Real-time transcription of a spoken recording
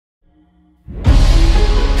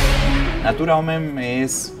Natura HOMEM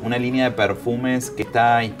es una línea de perfumes que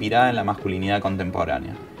está inspirada en la masculinidad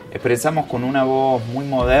contemporánea. Expresamos con una voz muy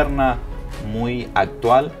moderna, muy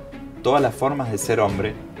actual, todas las formas de ser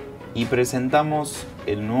hombre y presentamos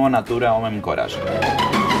el nuevo Natura HOMEM CORAGIO.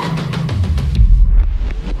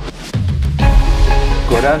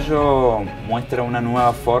 CORAGIO muestra una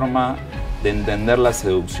nueva forma de entender la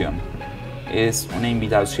seducción. Es una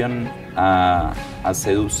invitación a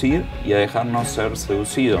seducir y a dejarnos ser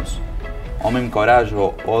seducidos. HOMEM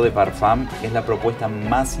CORAGIO o de Perfumes es la propuesta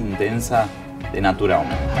más intensa de Natura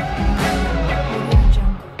HOMEM.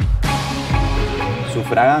 Su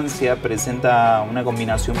fragancia presenta una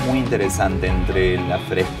combinación muy interesante entre la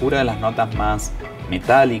frescura de las notas más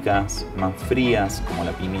metálicas, más frías, como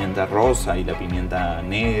la pimienta rosa y la pimienta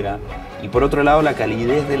negra, y por otro lado la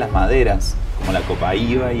calidez de las maderas, como la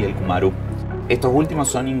copaíba y el cumarú. Estos últimos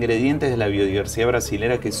son ingredientes de la biodiversidad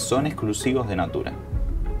brasilera que son exclusivos de Natura.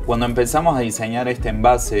 Cuando empezamos a diseñar este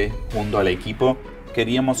envase junto al equipo,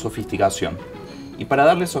 queríamos sofisticación. Y para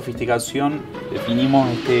darle sofisticación definimos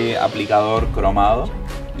este aplicador cromado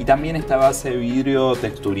y también esta base de vidrio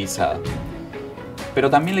texturizada. Pero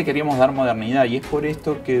también le queríamos dar modernidad y es por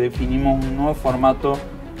esto que definimos un nuevo formato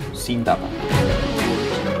sin tapa.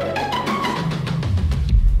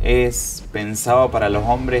 Es pensado para los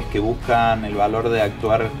hombres que buscan el valor de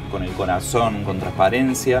actuar con el corazón, con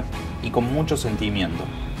transparencia y con mucho sentimiento.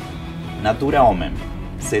 Natura HOMEM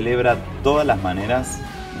celebra todas las maneras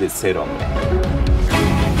de ser hombre.